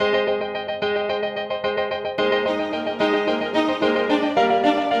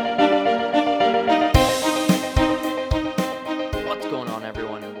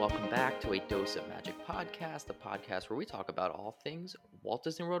podcast where we talk about all things Walt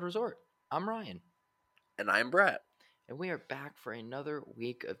Disney World Resort. I'm Ryan, And I'm Brett. and we are back for another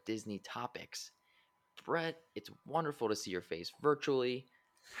week of Disney topics. Brett, it's wonderful to see your face virtually.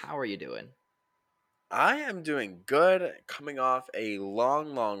 How are you doing? I am doing good, coming off a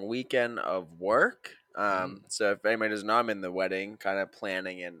long weekend of work. Mm. So if anybody doesn't know, I'm in the wedding kind of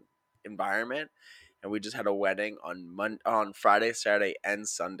planning and environment, and we just had a wedding on Friday, Saturday, and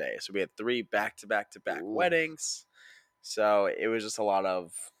Sunday. So we had three back-to-back Ooh, weddings. So it was just a lot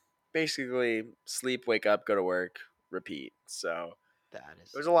of basically sleep, wake up, go to work, repeat. So that it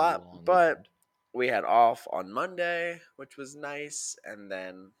is was a a lot, long but weekend. we had off on Monday, which was nice, and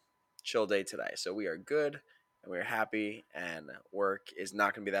then chill day today. So we are good and we're happy, and work is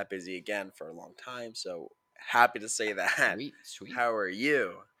not going to be that busy again for a long time. So happy to say that. Sweet, sweet. How are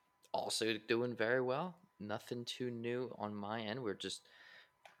you? Also doing very well. Nothing too new on my end. We're just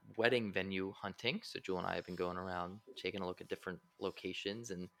wedding venue hunting. So Jewel and I have been going around taking a look at different locations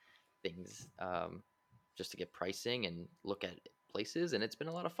and things, just to get pricing and look at places, and it's been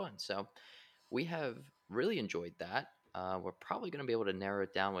a lot of fun. So we have really enjoyed that. We're probably going to be able to narrow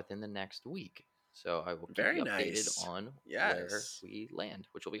it down within the next week. So I will keep Very you updated nice. on where Yes. we land,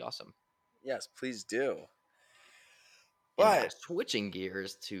 which will be awesome. Yes, please do. And now But switching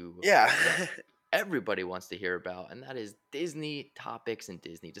gears to yeah. what everybody wants to hear about, and that is Disney topics and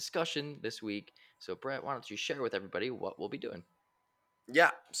Disney discussion this week. So, Brett, why don't you share with everybody what we'll be doing?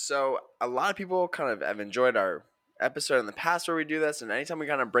 Yeah, so a lot of people kind of have enjoyed our episode in the past where we do this, and anytime we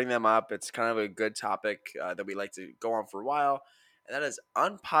kind of bring them up, it's kind of a good topic that we like to go on for a while, and that is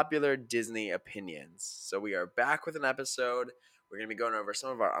unpopular Disney opinions. So we are back with an episode. We're going to be going over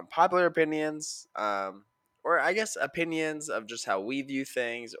some of our unpopular opinions, or I guess opinions of just how we view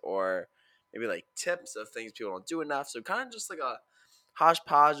things, or maybe like tips of things people don't do enough. So kind of just like a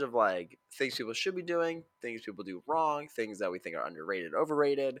hodgepodge of like things people should be doing, things people do wrong, things that we think are underrated,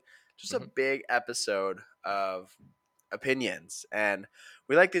 overrated. Just a Hmm. big episode of opinions. And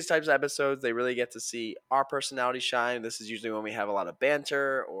we like these types of episodes. They really get to see our personality shine. This is usually when we have a lot of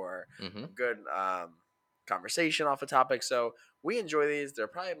banter or Hmm. a good conversation off a topic. So we enjoy these. They're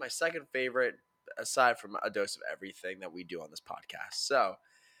probably my second favorite, aside from a dose of everything that we do on this podcast. So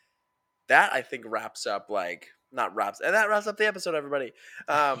that I think wraps up like not wraps and that wraps up the episode, everybody.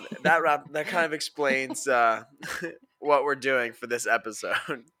 That kind of explains what we're doing for this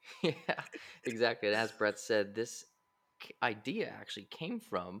episode. Yeah, exactly. And as Brett said, this idea actually came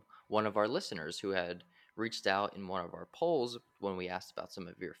from one of our listeners who had reached out in one of our polls when we asked about some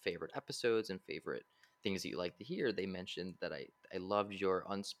of your favorite episodes and favorite things that you like to hear. They mentioned that I loved your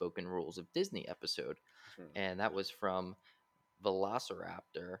Unspoken Rules of Disney episode, and that was from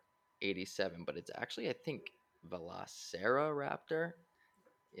Velociraptor 87, but it's actually, I think, Velociraptor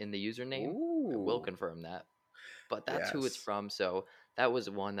in the username. I will Ooh, confirm that, but that's who it's yes, from. So that was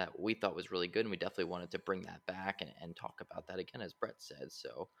one that we thought was really good, and we definitely wanted to bring that back and talk about that again, as Brett said.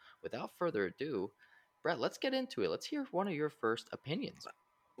 So without further ado, Brett, let's get into it. Let's hear one of your first opinions.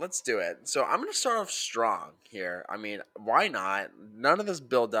 let's do it. So I'm gonna start off strong here. I mean, why not? None of this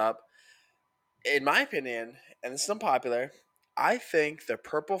build up, in my opinion, and this is unpopular. I think the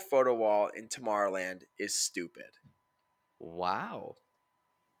purple photo wall in Tomorrowland is stupid. Wow,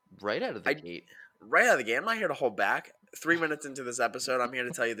 right out of the I gate. right out of the gate. I'm not here to hold back. 3 minutes into this episode, I'm here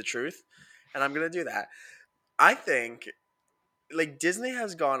to tell you the truth, and I'm gonna do that. I think like Disney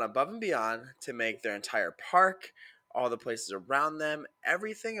has gone above and beyond to make their entire park, all the places around them,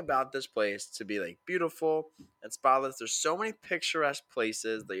 everything about this place to be like beautiful and spotless. There's so many picturesque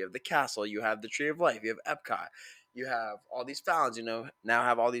places. You have the castle, you have the Tree of Life, you have Epcot, you have all these fountains. Now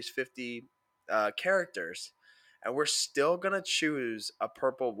have all these 50 characters, and we're still gonna choose a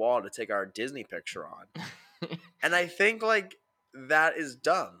purple wall to take our Disney picture on. And I think like that is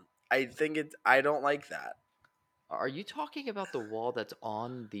dumb. I think it. I don't like that. Are you talking about the wall that's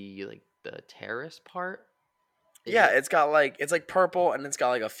on the terrace part? Is Yeah, it? it's like purple and it's got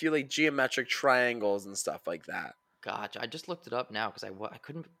like a few like geometric triangles and stuff like that. Gotcha. I just looked it up now because I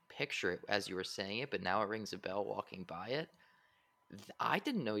couldn't picture it as you were saying it, but now it rings a bell walking by it. I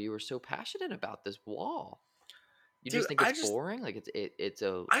didn't know you were so passionate about this wall. You Dude, just think it's boring? Like it's I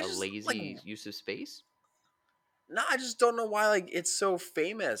a just like lazy use of space? no, I just don't know why like it's so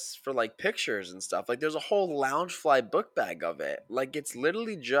famous for like pictures and stuff. Like there's a whole Loungefly book bag of it. Like it's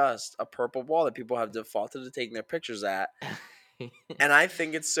literally just a purple wall that people have defaulted to taking their pictures at. And I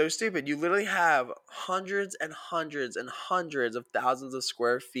think it's so stupid. You literally have hundreds and hundreds and hundreds of thousands of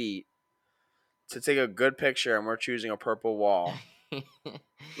square feet to take a good picture, and we're choosing a purple wall.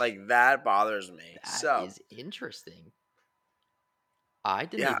 Like that bothers me. That So is interesting. I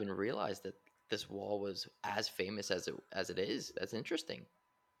didn't yeah, even realize that this wall was as famous as it is. That's interesting.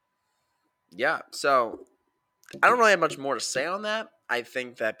 Yeah. So I don't really have much more to say on that. I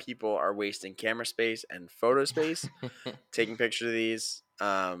think that people are wasting camera space and photo space taking pictures of these.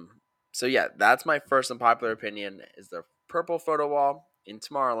 So yeah, that's my first unpopular opinion: is the purple photo wall in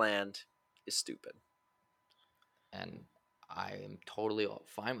Tomorrowland is stupid. And I am totally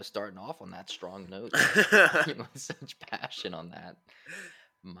fine with starting off on that strong note. Thank you for coming with such passion on that.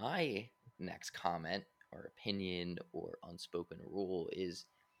 My next comment or opinion or unspoken rule is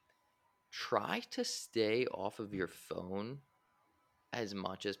try to stay off of your phone as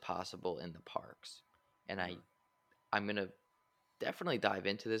much as possible in the parks. And Mhm. I'm going to definitely dive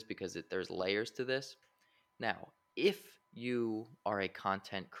into this because there's layers to this. Now, if you are a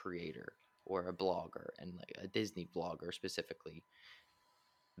content creator or a blogger and like a Disney blogger specifically,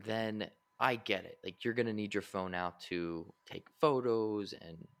 then I get it. Like you're gonna need your phone out to take photos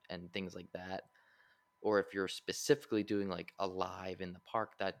and things like that. Or if you're specifically doing like a live in the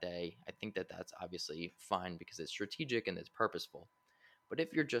park that day, I think that that's obviously fine because it's strategic and it's purposeful. But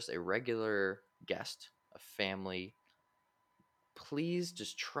if you're just a regular guest, a family, please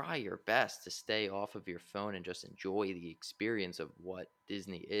just try your best to stay off of your phone and just enjoy the experience of what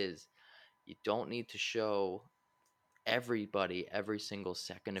Disney is. You don't need to show everybody every single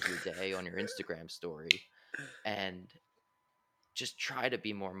second of your day on your Instagram story, and just try to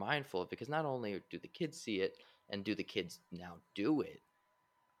be more mindful because not only do the kids see it and do the kids now do it,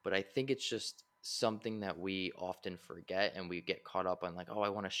 but I think it's just something that we often forget and we get caught up on like, oh, I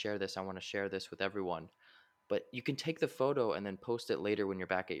want to share this, I want to share this with everyone. But you can take the photo and then post it later when you're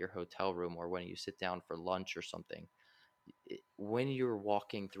back at your hotel room or when you sit down for lunch or something. When you're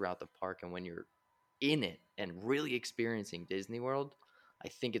walking throughout the park and when you're in it and really experiencing Disney World, I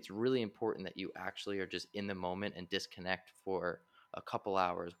think it's really important that you actually are just in the moment and disconnect for a couple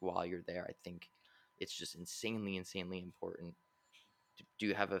hours while you're there. I think it's just insanely, insanely important. Do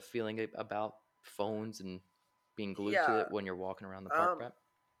you have a feeling about phones and being glued to Yeah. it when you're walking around the park, Um, Brett?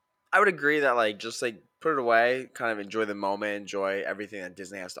 I would agree that like just like put it away, kind of enjoy the moment, enjoy everything that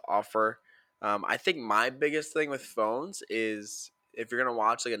Disney has to offer. I think my biggest thing with phones is if you're gonna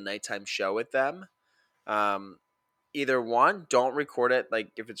watch like a nighttime show with them, um, either one, don't record it.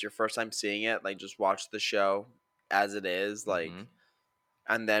 Like if it's your first time seeing it, like just watch the show as it is. Like, Mm-hmm.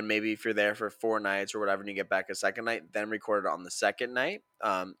 and then maybe if you're there for 4 nights or whatever, and you get back a second night, then record it on the second night.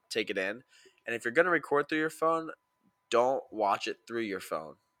 Take it in, and if you're gonna record through your phone, don't watch it through your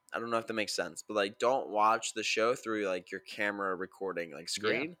phone. I don't know if that makes sense, but like don't watch the show through like your camera recording like Yeah.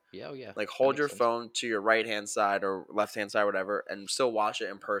 screen. Yeah. Oh, yeah. Like That hold makes your sense. phone to your right hand side or left hand side, whatever, and still watch it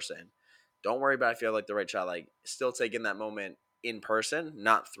in person. Don't worry about if you have like the right shot. Like still take in that moment in person,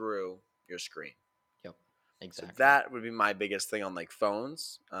 not through your screen. Yep. So Exactly. that would be my biggest thing on like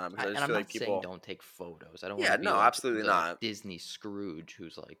phones, because I And just I'm feel like not saying people. don't take photos. I don't want Yeah, to be no, like absolutely the not. Disney Scrooge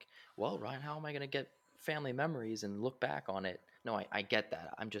who's like, well, Ryan, how am I going to get family memories and look back on it? No, I get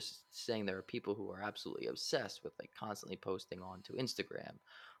that. I'm just saying there are people who are absolutely obsessed with like constantly posting onto Instagram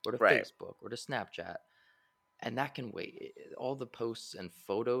or to Right, Facebook or to Snapchat. And that can wait. All the posts and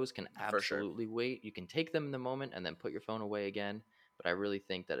photos can for sure. absolutely wait. You can take them in the moment and then put your phone away again. But I really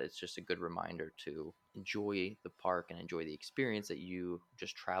think that it's just a good reminder to enjoy the park and enjoy the experience that you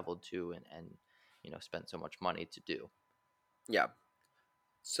just traveled to and spent so much money to do. Yeah.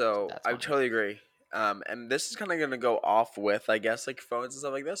 So So that's I mine. totally agree. And this is kind of going to go off with, I guess, like phones and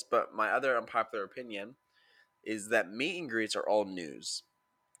stuff like this. But my other unpopular opinion is that meet and greets are all news.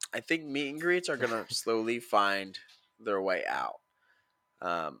 I think meet and greets are going to slowly find their way out.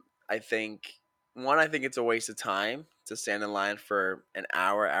 I think, one, I think it's a waste of time to stand in line for an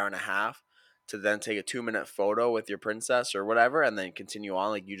hour, hour and a half to then take a 2 minute photo with your princess or whatever and then continue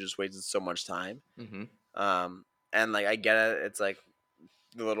on. Like you just wasted so much time. Hmm. Um, and like I get it. It's like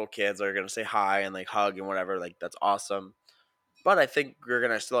the little kids are gonna say hi and like hug and whatever. Like that's awesome. But I think you're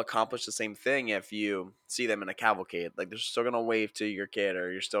gonna still accomplish the same thing if you see them in a cavalcade. Like they're still gonna wave to your kid,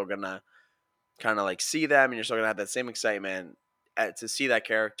 or you're still gonna kind of like see them, and you're still gonna have that same excitement to see that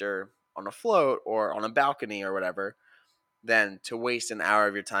character on a float or on a balcony or whatever, than to waste an hour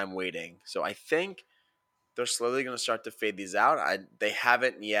of your time waiting. So I think they're slowly gonna start to fade these out. They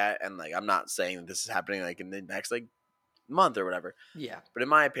haven't yet, and like I'm not saying that this is happening like in the next like month or whatever. Yeah. But in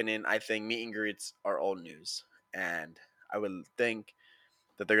my opinion, I think meet and greets are old news. And I would think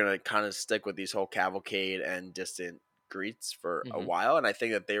that they're going to kind of stick with these whole cavalcade and distant greets for a Hmm. while. And I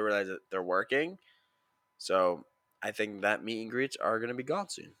think that they realize that they're working. So I think that meet and greets are going to be gone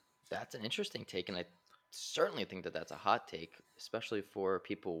soon. That's an interesting take, and I certainly think that that's a hot take, especially for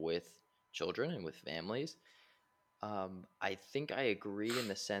people with children and with families. I think I agree in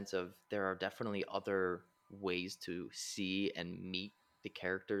the sense of there are definitely other ways to see and meet the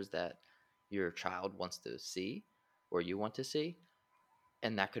characters that your child wants to see or you want to see.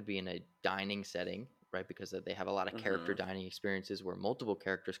 And that could be in a dining setting, right? Because they have a lot of character Hmm. dining experiences where multiple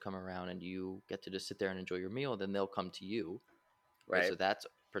characters come around and you get to just sit there and enjoy your meal. Then they'll come to you, right? Right. So that's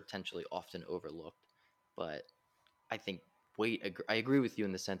potentially often overlooked. But I think I agree with you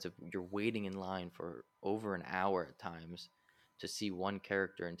in the sense of you're waiting in line for over an hour at times to see one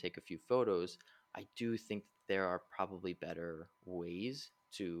character and take a few photos. I do think there are probably better ways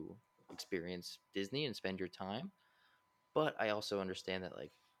to experience Disney and spend your time. But I also understand that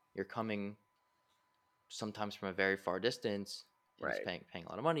like you're coming sometimes from a very far distance and Right. paying a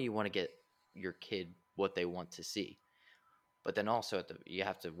lot of money. You want to get your kid what they want to see. But then also you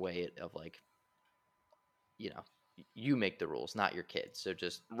have to weigh it of like you make the rules, not your kids. So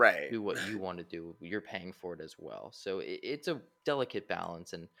just Right. do what you want to do. You're paying for it as well. So it's a delicate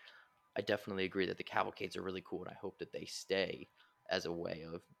balance. And I definitely agree that the cavalcades are really cool. And I hope that they stay as a way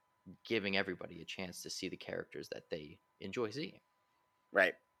of giving everybody a chance to see the characters that they enjoy seeing.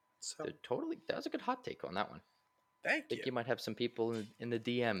 Right. So So totally, that was a good hot take on that one. I thank think you. you might have some people in the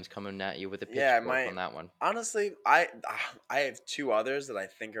DMs coming at you with a Yeah, pitchfork my on that one. honestly, I have two others that I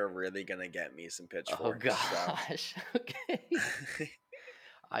think are really gonna get me some Oh pitchforks. So gosh. Okay.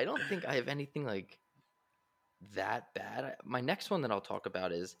 I don't think I have anything like that bad. My next one that I'll talk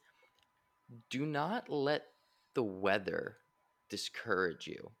about is do not let the weather discourage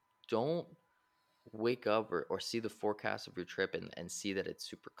you. Don't wake up or see the forecast of your trip and see that it's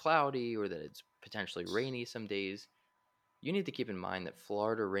super cloudy or that it's potentially rainy some days. You need to keep in mind that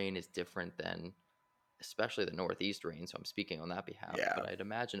Florida rain is different than especially the Northeast rain. So I'm speaking on that behalf, yeah. but I'd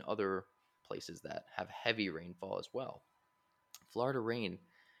imagine other places that have heavy rainfall as well. Florida rain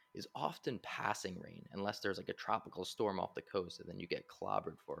is often passing rain unless there's like a tropical storm off the coast and then you get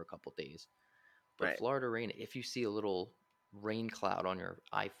clobbered for a couple days. But Right. Florida rain, if you see a little rain cloud on your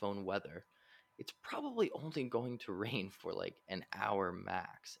iPhone weather, it's probably only going to rain for like an hour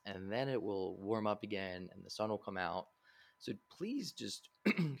max, and then it will warm up again and the sun will come out. So please just,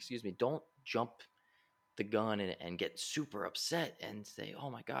 excuse me, don't jump the gun and get super upset and say, "Oh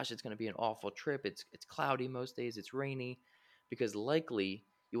my gosh, it's going to be an awful trip. It's cloudy most days, it's rainy," because likely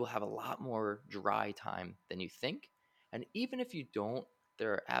you will have a lot more dry time than you think. And even if you don't,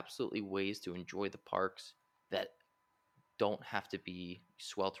 there are absolutely ways to enjoy the parks that don't have to be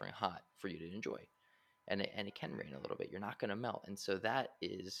sweltering hot for you to enjoy, and it can rain a little bit. You're not going to melt. And so that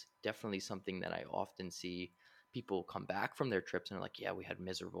is definitely something that I often see people come back from their trips and are like, yeah, we had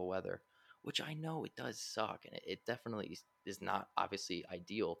miserable weather, which I know it does suck. And it definitely is not obviously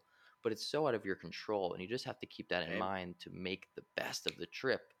ideal, but it's so out of your control. And you just have to keep that in Right. mind to make the best of the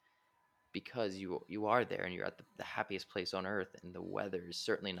trip because you are there and you're at the happiest place on earth. And the weather is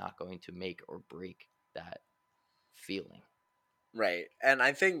certainly not going to make or break that feeling. Right. And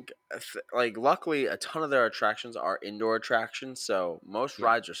I think like luckily a ton of their attractions are indoor attractions, so most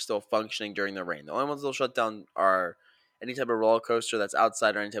Yep. rides are still functioning during the rain. The only ones they'll shut down are any type of roller coaster that's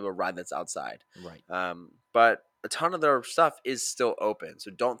outside or any type of ride that's outside. Right. But a ton of their stuff is still open. So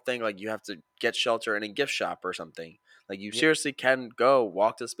don't think like you have to get shelter in a gift shop or something. Like you Yep. seriously can go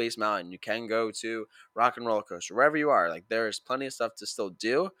walk to Space Mountain. You can go to Rock and Roller Coaster, wherever you are. Like there's plenty of stuff to still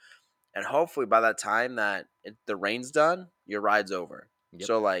do, and hopefully by that time that the rain's done, your ride's over.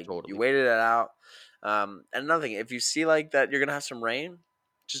 Yep. So like you Totally. waited it out. And another thing, if you see like that you're gonna have some rain,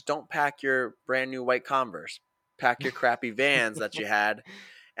 just don't pack your brand new white Converse. Pack your crappy Vans that you had,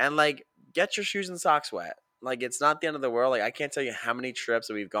 and like get your shoes and socks wet. Like it's not the end of the world. Like I can't tell you how many trips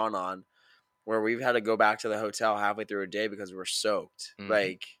that we've gone on where we've had to go back to the hotel halfway through a day because we were soaked. Hmm.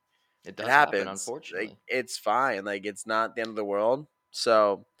 Like It it does happen, happens. Like unfortunately. it's fine. Like it's not the end of the world.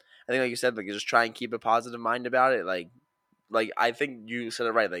 So I think, like you said, like just try and keep a positive mind about it. Like I think you said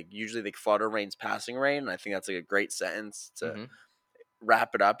it right. Like usually, like Florida rain's passing rain. And I think that's like a great sentence to Hmm.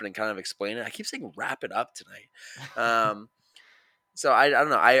 wrap it up and kind of explain it. I keep saying wrap it up tonight. Um, so I don't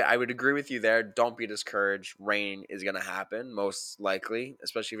know. I would agree with you there. Don't be discouraged. Rain is gonna happen most likely,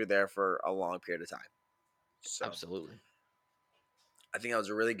 especially if you're there for a long period of time. So Absolutely. I think that was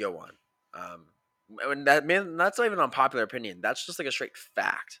a really good one. And that man, that's not even unpopular opinion. That's just like a straight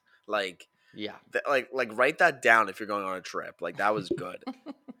fact. Like, Yeah. like write that down if you're going on a trip. Like that was good.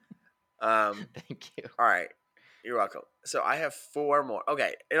 Um, Thank you. all right, you're welcome. So I have four more.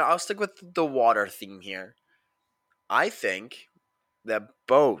 Okay, and I'll stick with the water theme here. I think that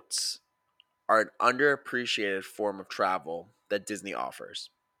boats are an underappreciated form of travel that Disney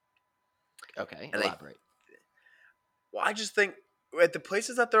offers, Okay, and elaborate. I just think at the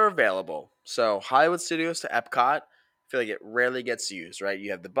places that they're available. So Hollywood Studios to Epcot. feel like it rarely gets used, right?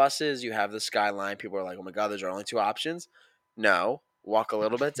 You have the buses, you have the skyline. People are like, oh my God, there's only two options. No, walk a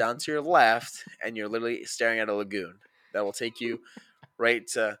little bit down to your left, and you're literally staring at a lagoon that will take you right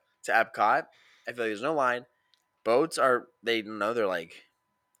to Epcot. I feel like there's no line. Boats are, they know, they're like,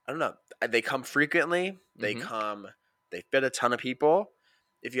 I don't know. They come frequently. Mm-hmm. They fit a ton of people.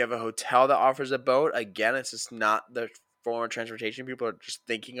 If you have a hotel that offers a boat, again, it's just not the form of transportation people are just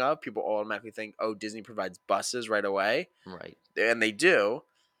thinking of. People automatically think, oh, Disney provides buses right away. Right. And they do,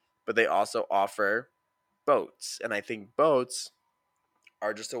 but they also offer boats. And I think boats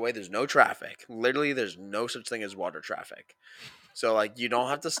are just a way there's no traffic. Literally, there's no such thing as water traffic. So, like, you don't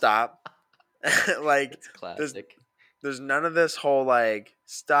have to stop. Like, It's there's classic. there's none of this whole like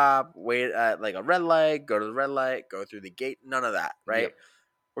stop, wait at like a red light, go to the red light, go through the gate. None of that, right? Yep.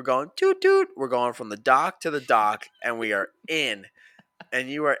 We're going toot toot. We're going from the dock to the dock, and we are in. And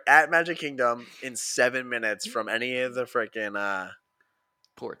you are at Magic Kingdom in 7 minutes from any of the freaking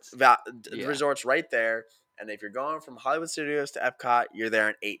Ports. Yeah. resorts right there. And if you're going from Hollywood Studios to Epcot, you're there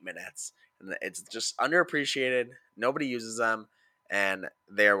in 8 minutes. And it's just underappreciated. Nobody uses them, and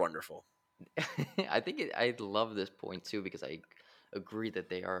they are wonderful. I love this point too because I agree that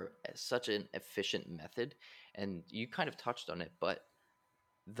they are such an efficient method, and you kind of touched on it, but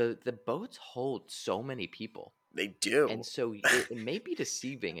the boats hold so many people, They and do, so it may be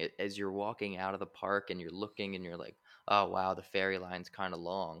deceiving it as you're walking out of the park and you're looking and you're like, oh wow, the ferry line's kind of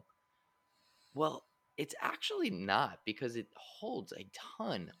long. Well, it's actually not because it holds a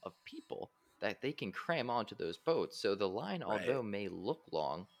ton of people that they can cram onto those boats. So the line, right? although may look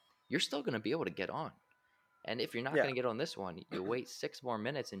long, you're still going to be able to get on. And if you're not Yeah. going to get on this one, you wait 6 more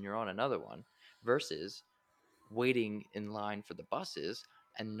minutes and you're on another one versus waiting in line for the buses.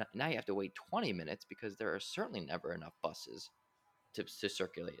 And now you have to wait 20 minutes because there are certainly never enough buses to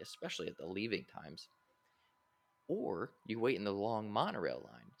circulate, especially at the leaving times. Or you wait in the long monorail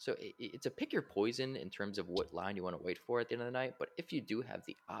line. So it's a pick your poison in terms of what line you want to wait for at the end of the night. But if you do have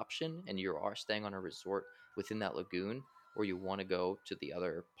the option and you are staying on a resort within that lagoon, or you want to go to the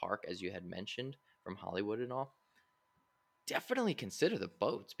other park, as you had mentioned from Hollywood and all, definitely consider the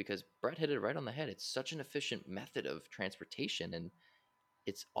boats because Brett hit it right on the head. It's such an efficient method of transportation and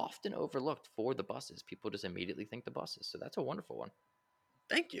it's often overlooked for the buses. People just immediately think the buses. So that's a wonderful one.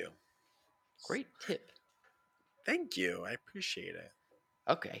 Thank you. Great tip. Thank you. I appreciate it.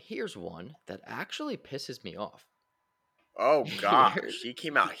 Okay, here's one that actually pisses me off. Oh Here, gosh, he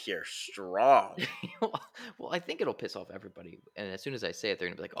came out here strong. well, I think it'll piss off everybody. And as soon as I say it, they're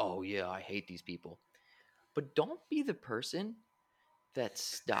going to be like, oh, yeah, I hate these people. But don't be the person that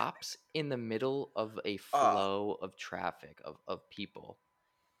stops in the middle of a Oh, flow of traffic, of people.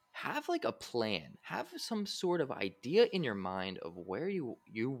 Have like a plan, have some sort of idea in your mind of where you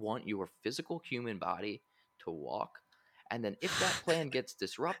want your physical human body to walk. And then if that plan gets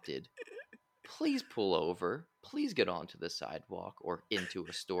disrupted, please pull over, please get onto the sidewalk or into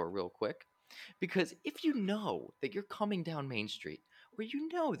a store real quick. Because if you know that you're coming down Main Street, or you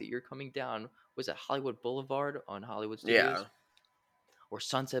know that you're coming down, was it Hollywood Boulevard on Hollywood yeah. Studios or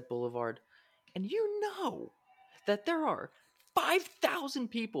Sunset Boulevard, and you know that there are 5,000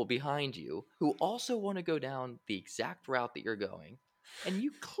 people behind you who also want to go down the exact route that you're going, and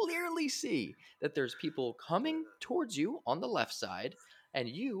you clearly see that there's people coming towards you on the left side, and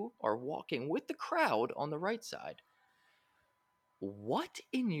you are walking with the crowd on the right side. What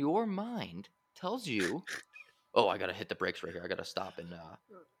in your mind tells you, oh, I gotta hit the brakes right here. I gotta stop and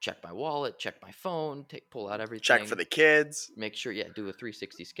check my wallet, check my phone, pull out Check for everything, the kids. make sure, yeah, do a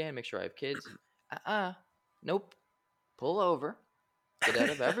 360 scan, make sure I have kids. Nope. Pull over, get out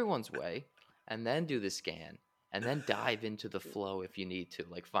of everyone's way, and then do the scan, and then dive into the flow if you need to,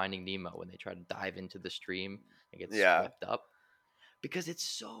 like Finding Nemo when they try to dive into the stream and get Yeah, swept up. Because it's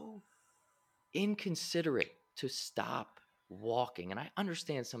so inconsiderate to stop walking. And I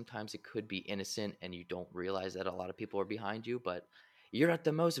understand sometimes it could be innocent and you don't realize that a lot of people are behind you, but you're at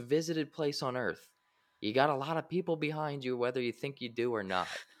the most visited place on earth. You got a lot of people behind you, whether you think you do or not.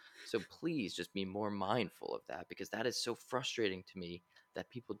 So please just be more mindful of that because that is so frustrating to me that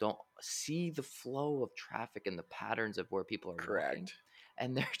people don't see the flow of traffic and the patterns of where people are walking. correct.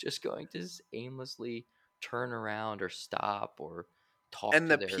 And they're just going to aimlessly turn around or stop or talk And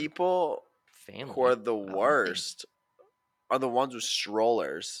to the their people who are family the about nothing. worst are the ones with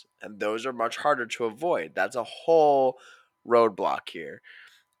strollers, and those are much harder to avoid. That's a whole roadblock here.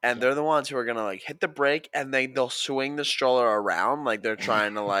 And Yep. they're the ones who are gonna like hit the brake and they'll swing the stroller around like they're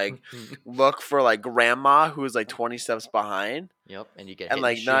trying to like look for like grandma who's like 20 steps behind. Yep. And you get And hit in the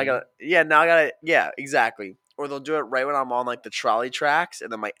like now I shin. gotta, yeah, now I gotta, yeah, exactly. or they'll do it right when I'm on like the trolley tracks,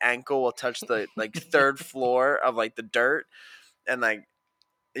 and then my ankle will touch the like third floor of like the dirt, and like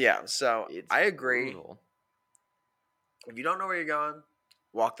yeah. So It's I agree. brutal. If you don't know where you're going,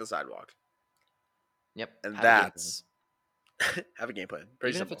 walk the sidewalk, Yep, and have a game plan. that's have a game plan.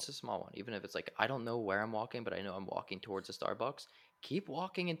 Pretty Even if simple. it's a small one, even if it's like I don't know where I'm walking, but I know I'm walking towards a Starbucks, keep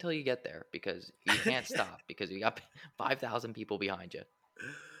walking until you get there because you can't stop because you got 5,000 people behind you.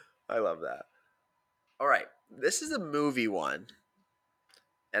 I love that. All right, this is a movie one,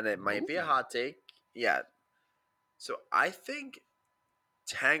 and it might be a Movie. hot take. Yeah. So I think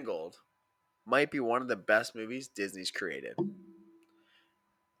Tangled might be one of the best movies Disney's created.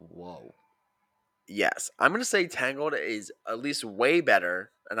 Whoa. Yes, I'm gonna say Tangled is at least way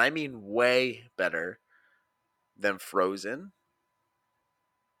better, and I mean way better than Frozen.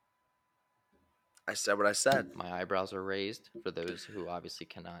 I said what I said. My eyebrows are raised. For those who obviously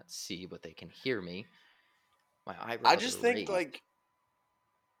cannot see, but they can hear me, my I eyebrows just are think raised. like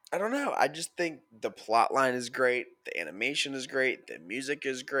I don't know. I just think the plot line is great, the animation is great, the music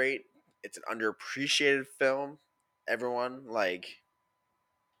is great. It's an underappreciated film. Everyone like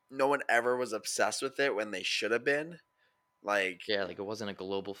no one ever was obsessed with it when they should have been. Like Yeah, like it wasn't a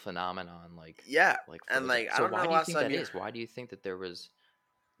global phenomenon yeah, like and Frozen. like I So don't know why the do you last think time that you is? Why do you think that there was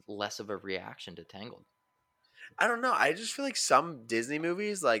less of a reaction to Tangled? I don't know. I just feel like some Disney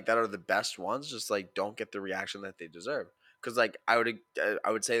movies like that are the best ones just like don't get the reaction that they deserve. Cuz like I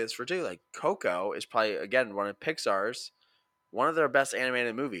would say this for too. Like Coco is probably again one of Pixar's one of their best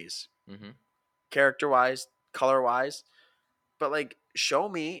animated movies. Mm-hmm. Character-wise, color-wise, but like show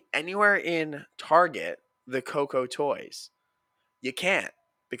me anywhere in Target the Coco toys. You can't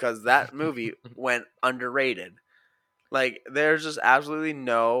because that movie went underrated. Like there's just absolutely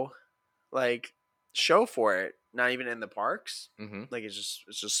no like show for it. Not even in the parks. Mm-hmm. Like it's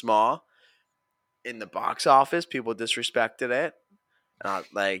just small. In the box office, people disrespected it.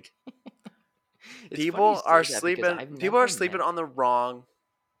 Like It's funny you say that because I've People never are sleeping met. on the wrong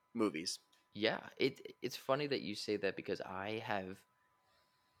movies. Yeah, it's funny that you say that because I have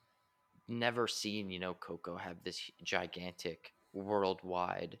never seen, Coco have this gigantic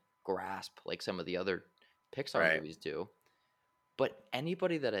worldwide grasp like some of the other Pixar Right. movies do. But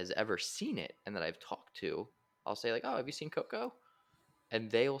anybody that has ever seen it and that I've talked to, I'll say like, "Oh, have you seen Coco?" And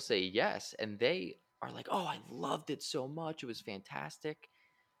they'll say yes, and they are like, "Oh, I loved it so much. It was fantastic."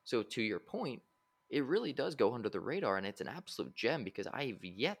 So to your point, it really does go under the radar and it's an absolute gem because I've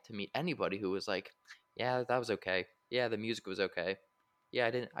yet to meet anybody who was like, "Yeah, that was okay. Yeah, the music was okay. Yeah,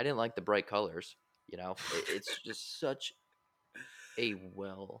 I didn't like the bright colors." It's just such a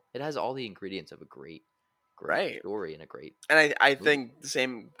it has all the ingredients of a great Right. story and a great And I movie. think the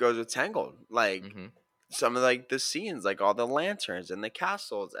same goes with Tangled. Like Mhm. some of like the scenes, like all the lanterns and the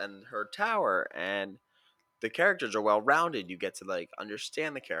castles and her tower and the characters are well rounded. You get to like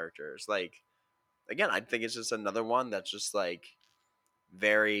understand the characters. Like again, I think it's just another one that's just like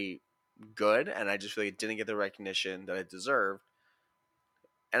very good, and I just feel like it didn't get the recognition that it deserved.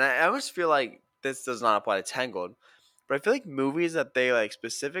 And I almost feel like this does not apply to Tangled, but I feel like movies that they like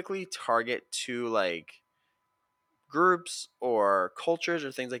specifically target to like groups or cultures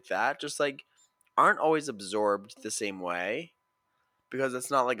or things like that, just like aren't always absorbed the same way because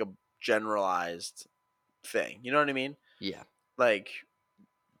it's not like a generalized thing. You know what I mean? Yeah, Like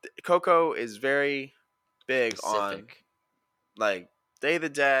Coco is very big on specific. like Day of the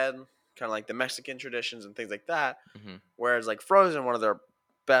Dead, kind of like the Mexican traditions and things like that. Mhm. Whereas like Frozen, one of their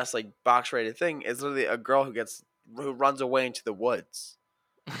best like box rated thing is literally a girl who runs away into the woods.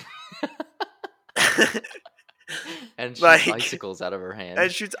 And shoots Like icicles out of her and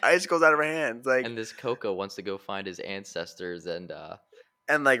hand. shoots icicles out of her hands. Like And this Coco wants to go find his ancestors and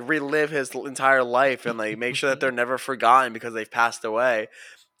and like relive his entire life and like make sure that they're never forgotten because they've passed away.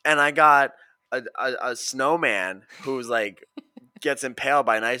 And I got a snowman who's like gets impaled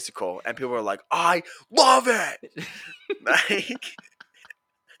by an icicle, and people are like, "I love it!" Like,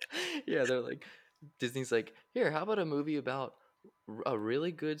 yeah, they're like Disney's like, "Here, how about a movie about a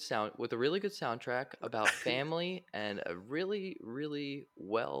really good sound with a really good soundtrack about family and a really really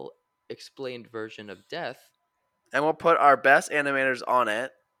well explained version of death." and we'll put our best animators on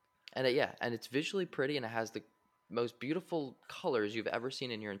it. And yeah, and it's visually pretty and it has the most beautiful colors you've ever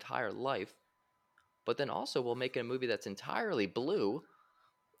seen in your entire life. But then also we'll make a movie that's entirely blue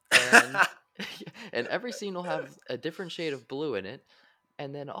and and every scene will have a different shade of blue in it.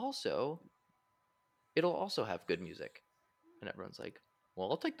 And then also it'll also have good music. And everyone's like,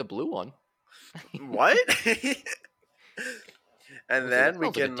 "Well, I'll take the blue one." What? And We'll say that then we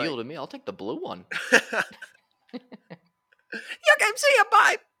sounds like a can deal like, to me. I'll take the blue one. you can see a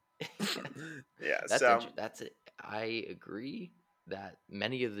pipe. Yeah, Yeah. So That's it. I agree that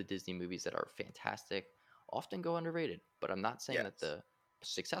many of the Disney movies that are fantastic often go underrated, but I'm not saying that yes, the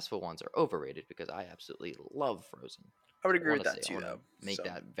successful ones are overrated because I absolutely love Frozen. I would I agree want with to say that I too, want to though. make So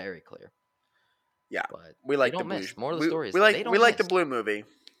that very clear. yeah, But we they like the don't blue. miss. More of the We story we is like they we don't like the miss blue movie.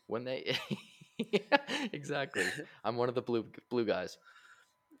 when they. Yeah, exactly. I'm one of the blue guys.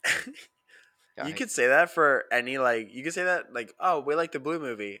 All You right. could say that for any like you could say that like, oh, we like the blue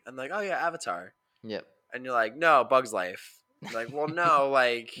movie, and like, oh yeah, Avatar, Yep. and you're like, no, Bug's Life. Like, well, no, No,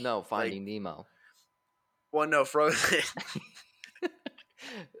 like, Finding Nemo. well, no, Frozen.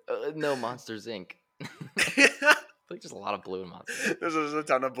 No, Monsters Inc. Like just a lot of blue in Monsters Inc. This is a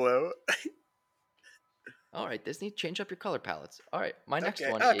ton of blue. All right, Disney, change up your color palettes. All right, my next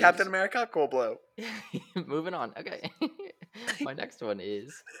Okay. one Oh, Captain is America, cool blue. moving on. Okay, my next one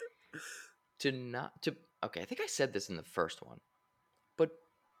is to not to. Okay, I think I said this in the first one, but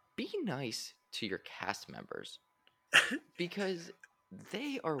be nice to your cast members because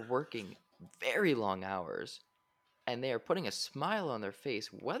they are working very long hours and they are putting a smile on their face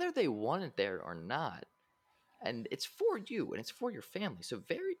whether they want it there or not, and it's for you and it's for your family, so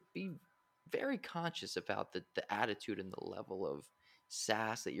be very conscious about the attitude and the level of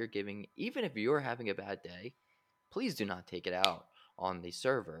sass that you're giving. Even if you're having a bad day, please do not take it out on the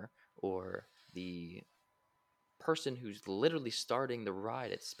server or the person who's literally starting the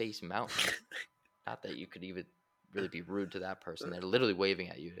ride at Space Mountain. Not that you could even really be rude to that person. They're literally waving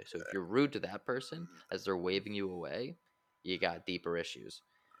at you. So if you're rude to that person as they're waving you away, you got deeper issues.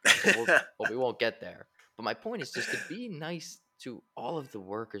 But we won't get there. But my point is just to be nice to all of the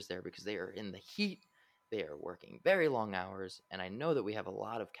workers there because they are in the heat. They are working very long hours, and I know that we have a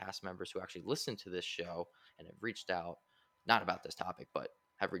lot of cast members who actually listen to this show and have reached out, not about this topic, but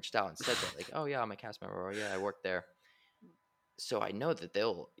have reached out and said that like, "Oh yeah, I'm a cast member," or "Yeah, I work there." So I know that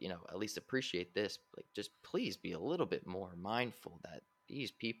they'll, at least appreciate this. Like, just please be a little bit more mindful that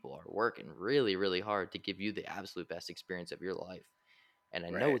these people are working really, really hard to give you the absolute best experience of your life. And I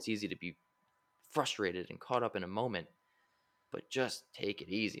know Right. it's easy to be frustrated and caught up in a moment, but just take it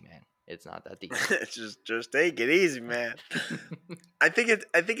easy, man. It's not that deep. just take it easy, man. I think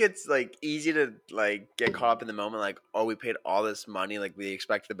it's like easy to like get caught up in the moment, like, oh, we paid all this money, like we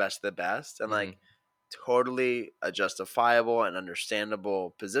expect the best of the best, and Hmm. like totally a justifiable and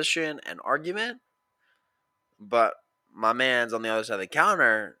understandable position and argument. But my man's on the other side of the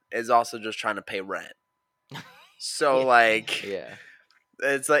counter is also just trying to pay rent. So Yeah. like Yeah.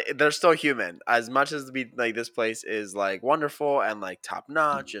 it's like they're still human. As much as we like this place is like wonderful and like top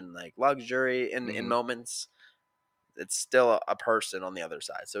notch and like luxury in Hmm. moments, it's still a person on the other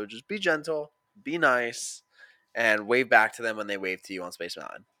side. So just be gentle, be nice, and wave back to them when they wave to you on Space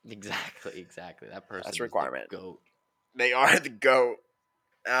Mountain. Exactly. Exactly. That That's person a is the requirement. goat. They are the goat.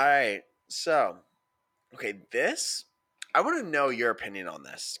 All right. So, okay, this I want to know your opinion on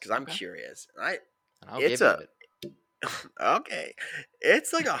this because I'm Okay. curious. And I'll It's give you a it. okay.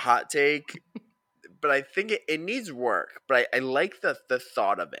 It's like a hot take, but I think it needs work. But I like the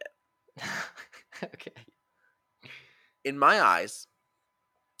thought of it. Okay. In my eyes,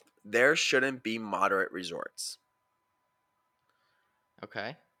 there shouldn't be moderate resorts.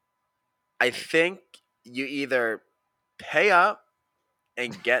 Okay. I I, think you either pay up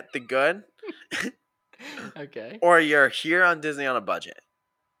and get the good, okay. or you're here on Disney on a budget.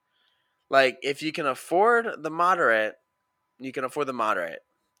 Like, if you can afford the moderate, you can afford the moderate.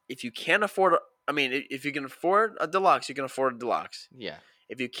 If you can't afford, I mean, if you can afford a deluxe, you can afford a deluxe. Yeah.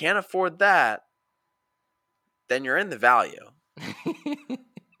 If you can't afford that, then you're in the value.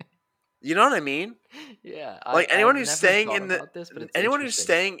 You know what I mean? Yeah. Like I've never thought the about this, but it's anyone who's interesting.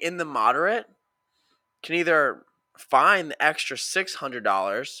 staying in the moderate can either find the extra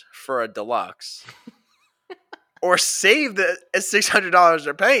 $600 for a deluxe or save the $600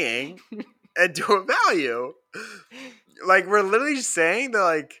 they're paying and do a value. Like, we're literally saying that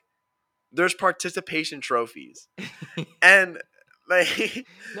like there's participation trophies and like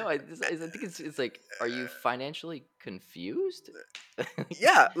No, I think it's like, are you financially confused?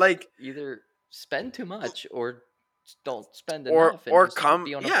 yeah, like Either spend too much or don't spend or enough and just come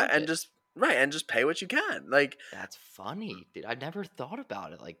be on a yeah and budget. just right and just pay what you can. That's funny, dude. I've never thought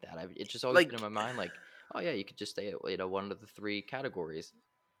about it like that. It's just always been in Like my mind, like, oh yeah, you could just stay at one of the three categories,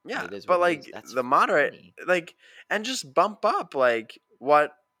 and yeah, it is but what it is. like That's the moderate funny. like and just bump up like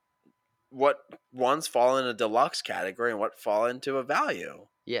what ones fall in a deluxe category and what fall into a value.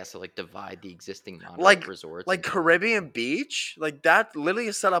 Yeah, so like divide the existing moderate Like resorts like into like Caribbean Beach, like that literally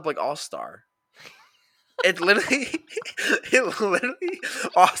is set up like All Star. It literally, it literally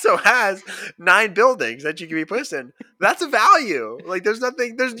also has 9 buildings that you can be pushed in. That's a value. Like, there's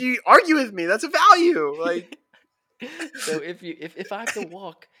nothing. There's you argue with me. That's a value. Like, So if I have to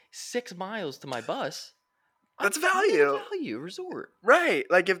walk 6 miles to my bus, that's a I'm in a value, value resort. right?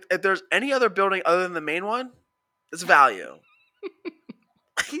 Like, if there's any other building other than the main one, it's a value.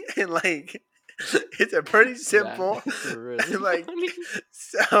 And like, it's a pretty simple, That's really like, funny.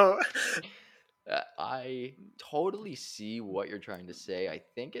 so I totally see what you're trying to say. I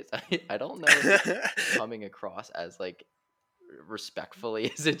think it's I don't know if it's coming across as like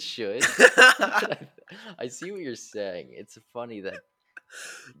respectfully as it should, but I see what you're saying. It's funny that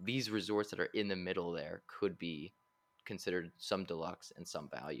these resorts that are in the middle there could be considered some deluxe and some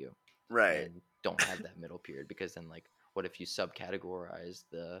value, right, and don't have that middle period, because then like what if you subcategorize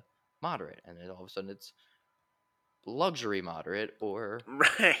the moderate and then all of a sudden it's luxury moderate or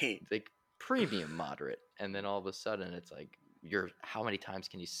right. like premium moderate, and then all of a sudden it's like you're how many times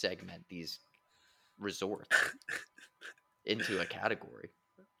can you segment these resorts into a category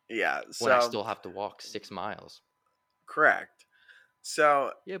Yeah. when I So still have to walk 6 miles? correct.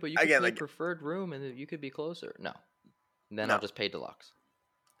 So Yeah, but you could again, pay like, preferred room and you could be closer. No, then I'll no, just pay deluxe.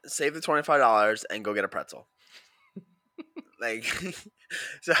 save the $25 and go get a pretzel. Like,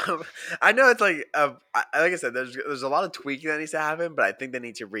 so I know it's like, like I said, there's a lot of tweaking that needs to happen, but I think they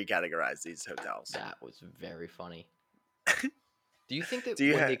need to recategorize these hotels. That was very funny. Do you think that Do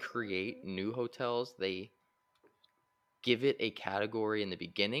you when they have? create new hotels, they give it a category in the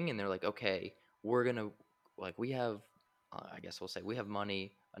beginning and they're like, okay, we're gonna like we have, I guess we'll say we have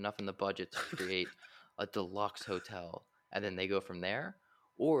money enough in the budget to create a deluxe hotel, and then they go from there?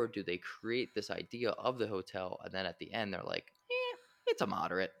 Or do they create this idea of the hotel and then at the end they're like, it's a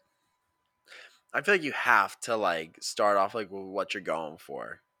moderate? I feel like you have to like start off like with what you're going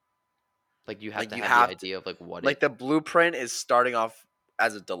for. Like you have Like to you have the have to, idea of like what like it. the blueprint is starting off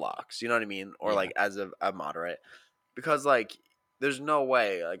as a deluxe. You know what I mean? Or Yeah. like as a moderate, because like there's no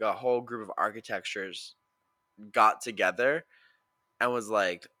way like a whole group of architectures got together and was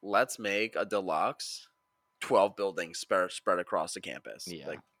like, let's make a deluxe 12 buildings spread across the campus. Yeah.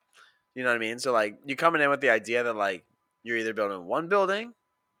 Like, you know what I mean? So, like, you coming in with the idea that, like, you're either building one building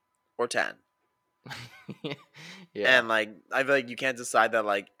or 10. Yeah. And, like, I feel like you can't decide that,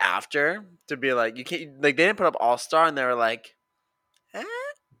 like, after to be like, you can't, like, they didn't put up All Star and they were like, eh,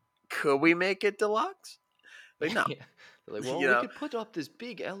 could we make it deluxe? Like, no, Yeah. They're like, well, you we know? could put up this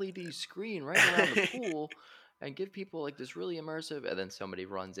big LED screen right around the pool and give people like this really immersive. And then somebody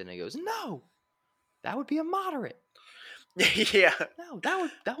runs in and goes, no, that would be a moderate. Yeah. No, that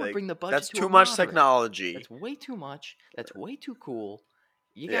would Like, bring the budget that's to a too much moderate. technology. That's way too much. That's way too cool.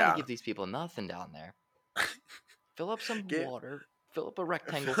 You got to Yeah. give these people nothing down there. Fill up some Get, water, fill up a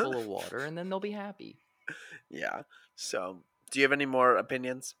rectangle full of water, and then they'll be happy. yeah. So, do you have any more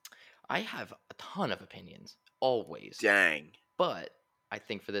opinions? I have a ton of opinions, always. Dang. But I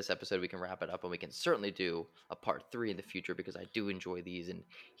think for this episode, we can wrap it up, and we can certainly do a part 3 in the future, because I do enjoy these and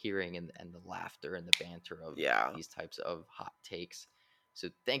hearing and the laughter and the banter of Yeah. these types of hot takes. So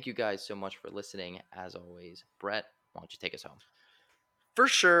thank you guys so much for listening. As always, Brett, why don't you take us home? For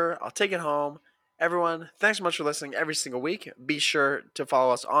sure. I'll take it home. Everyone, thanks so much for listening every single week. Be sure to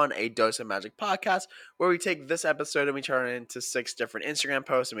follow us on A Dose of Magic podcast, where we take this episode and we turn it into 6 different Instagram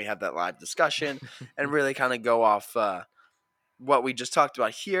posts and we have that live discussion and really kind of go off what we just talked about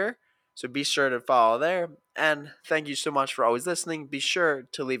here. So be sure to follow there. And thank you so much for always listening. Be sure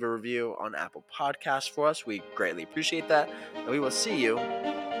to leave a review on Apple Podcasts for us. We greatly appreciate that. And we will see you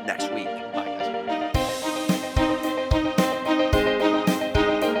next week. Bye.